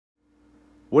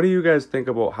What do you guys think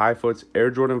about Hifoot's Air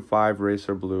Jordan 5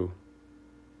 Racer Blue?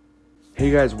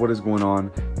 Hey guys, what is going on?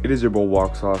 It is your boy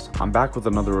Walksauce. I'm back with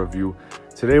another review.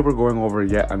 Today we're going over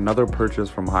yet another purchase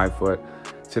from Hifoot.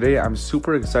 Today I'm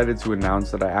super excited to announce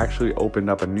that I actually opened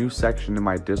up a new section in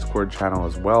my Discord channel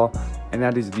as well, and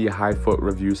that is the Hifoot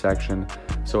review section.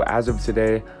 So as of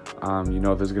today,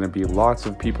 there's going to be lots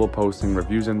of people posting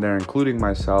reviews in there, including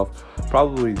myself,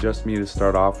 probably just me to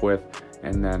start off with,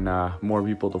 and then more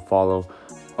people to follow.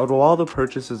 Out of all the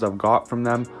purchases I've got from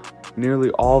them,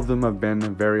 nearly all of them have been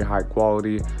very high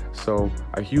quality, so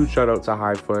a huge shout out to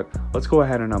Hifoot. Let's go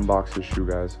ahead and unbox this shoe,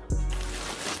 guys.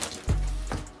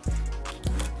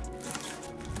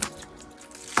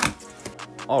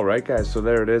 Alright guys, so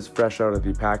there it is, fresh out of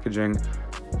the packaging.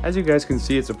 As you guys can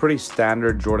see, it's a pretty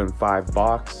standard Jordan 5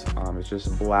 box. It's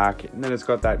just black, and then it's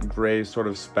got that gray sort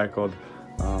of speckled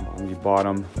on the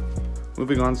bottom.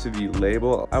 Moving on to the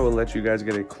label, I will let you guys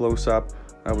get a close-up.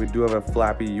 We do have a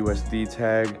flappy USD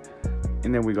tag,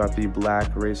 and then we got the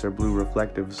black Racer Blue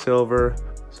reflective silver.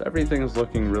 So everything is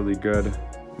looking really good.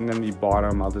 And then the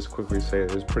bottom, I'll just quickly say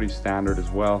it is pretty standard as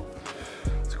well.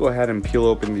 Let's go ahead and peel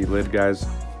open the lid, guys.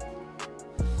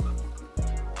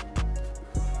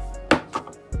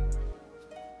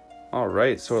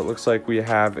 Alright, so it looks like we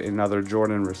have another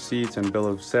Jordan receipt and bill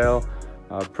of sale.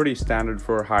 Pretty standard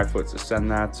for Hifoot to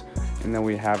send that. And then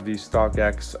we have the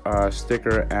StockX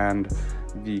sticker and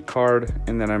the card.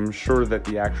 And then I'm sure that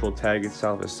the actual tag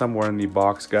itself is somewhere in the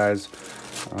box, guys.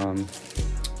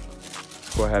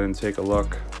 Let's go ahead and take a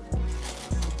look.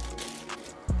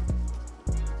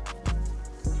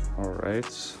 Alright,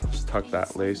 let's tuck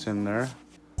that lace in there.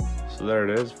 So there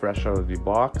it is, fresh out of the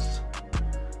box.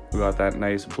 We got that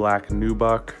nice black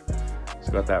nubuck. It's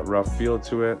got that rough feel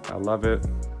to it. I love it.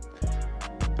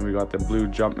 And we got the blue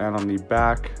Jumpman on the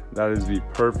back. That is the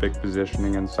perfect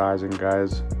positioning and sizing,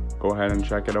 guys. Go ahead and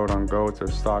check it out on GOAT or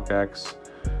StockX.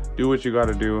 Do what you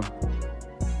gotta do.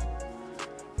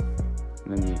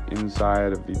 And then the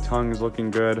inside of the tongue is looking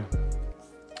good.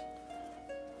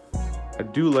 I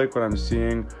do like what I'm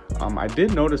seeing. I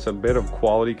did notice a bit of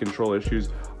quality control issues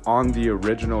on the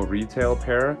original retail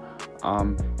pair.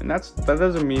 And that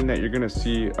doesn't mean that you're gonna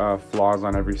see flaws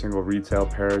on every single retail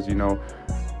pairs. You know,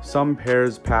 some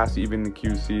pairs pass even the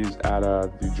QCs at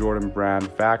the Jordan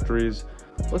brand factories.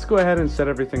 Let's go ahead and set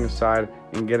everything aside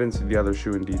and get into the other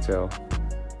shoe in detail.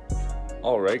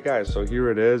 Alright guys, so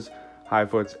here it is,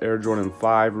 Hifoot's Air Jordan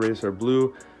 5 Racer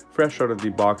Blue, fresh out of the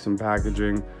box and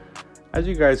packaging. As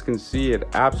you guys can see, it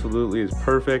absolutely is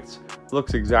perfect.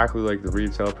 Looks exactly like the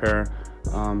retail pair.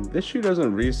 This shoe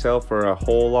doesn't resell for a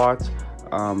whole lot,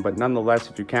 but nonetheless,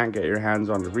 if you can't get your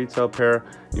hands on the retail pair,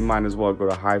 you might as well go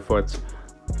to Hifoot.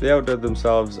 They outdid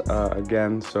themselves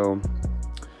again, so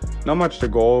not much to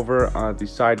go over. The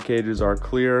side cages are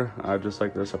clear, just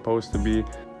like they're supposed to be.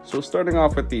 So starting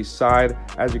off with the side,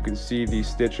 as you can see, the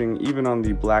stitching, even on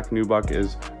the black nubuck,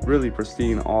 is really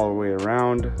pristine all the way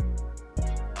around.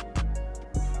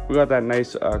 We got that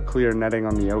nice clear netting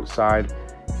on the outside,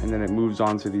 and then it moves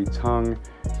on to the tongue,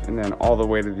 and then all the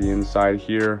way to the inside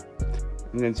here.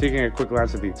 And then taking a quick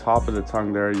glance at the top of the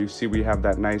tongue there, you see we have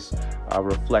that nice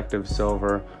reflective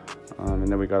silver, and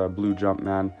then we got a blue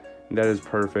Jumpman. And that is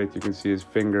perfect. You can see his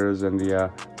fingers and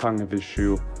the tongue of his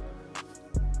shoe.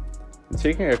 And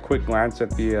taking a quick glance at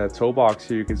the toe box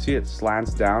here, you can see it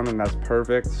slants down, and that's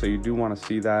perfect, so you do want to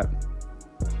see that.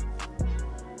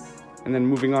 And then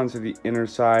moving on to the inner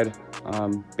side,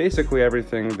 basically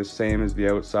everything the same as the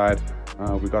outside.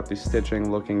 We got the stitching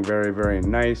looking very, very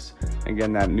nice.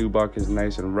 Again, that nubuck is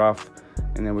nice and rough.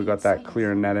 And then we got that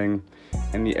clear netting.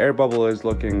 And the air bubble is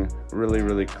looking really,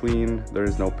 really clean. There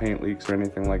is no paint leaks or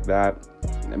anything like that.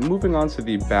 And moving on to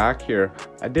the back here,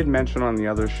 I did mention on the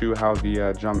other shoe how the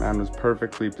Jumpman was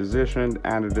perfectly positioned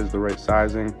and it is the right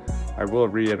sizing. I will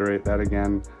reiterate that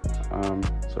again.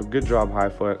 So good job,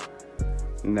 Hifoot.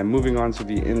 And then moving on to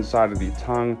the inside of the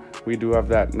tongue, we do have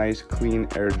that nice clean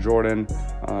Air Jordan.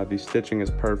 The stitching is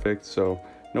perfect, so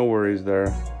no worries there.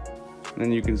 And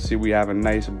then you can see we have a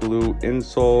nice blue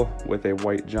insole with a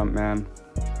white Jumpman.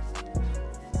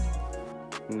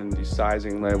 And then the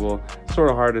sizing label, sort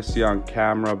of hard to see on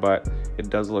camera, but it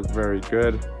does look very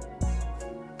good.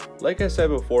 Like I said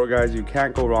before, guys, you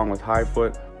can't go wrong with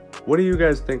Hifoot. What do you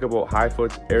guys think about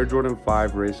Hifoot's Air Jordan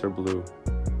 5 Racer Blue?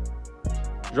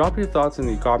 Drop your thoughts in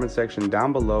the comment section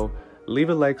down below, leave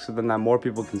a like so that more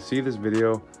people can see this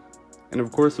video, and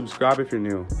of course subscribe if you're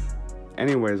new.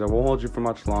 Anyways, I won't hold you for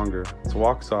much longer. It's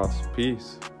Walksauce.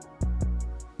 Peace.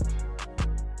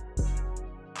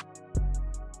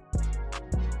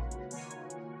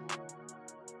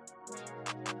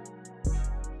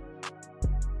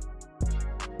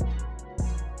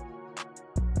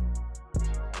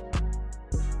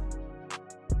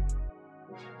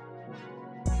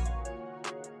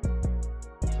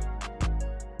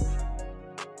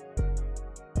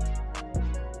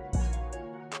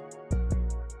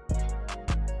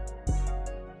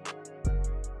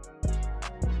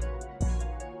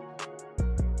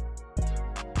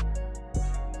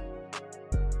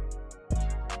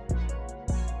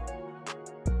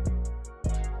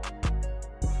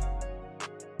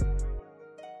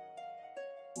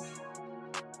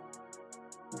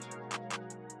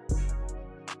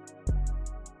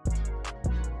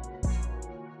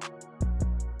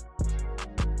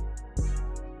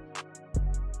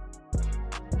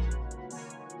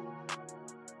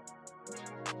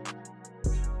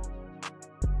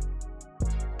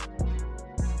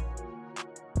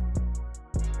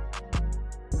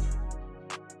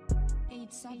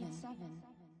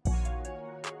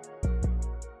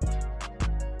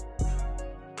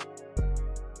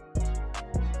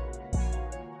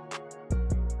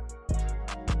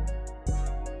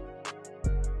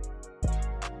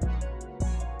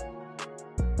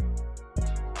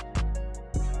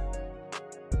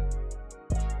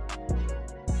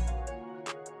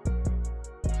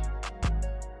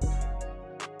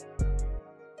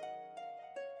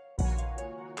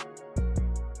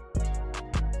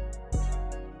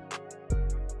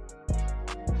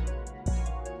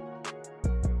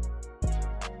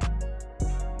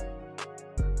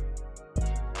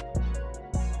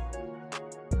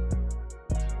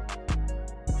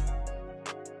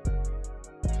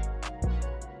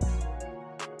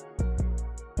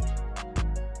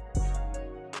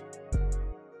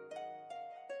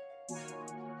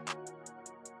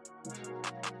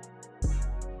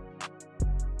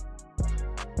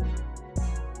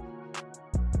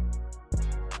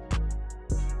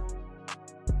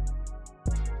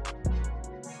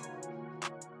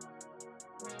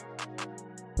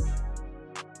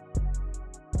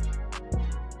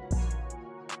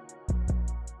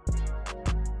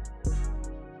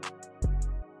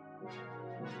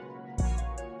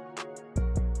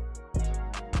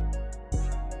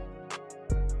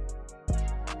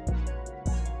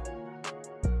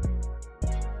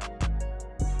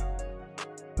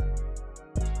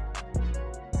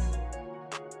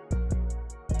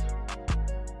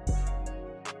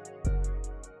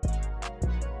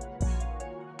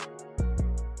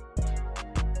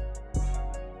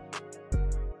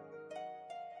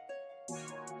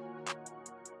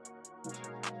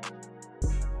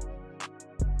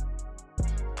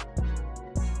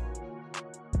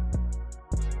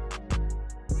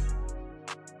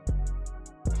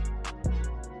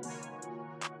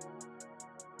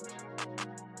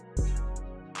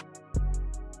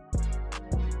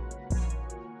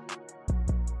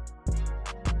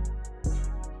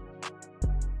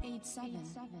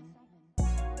 seven.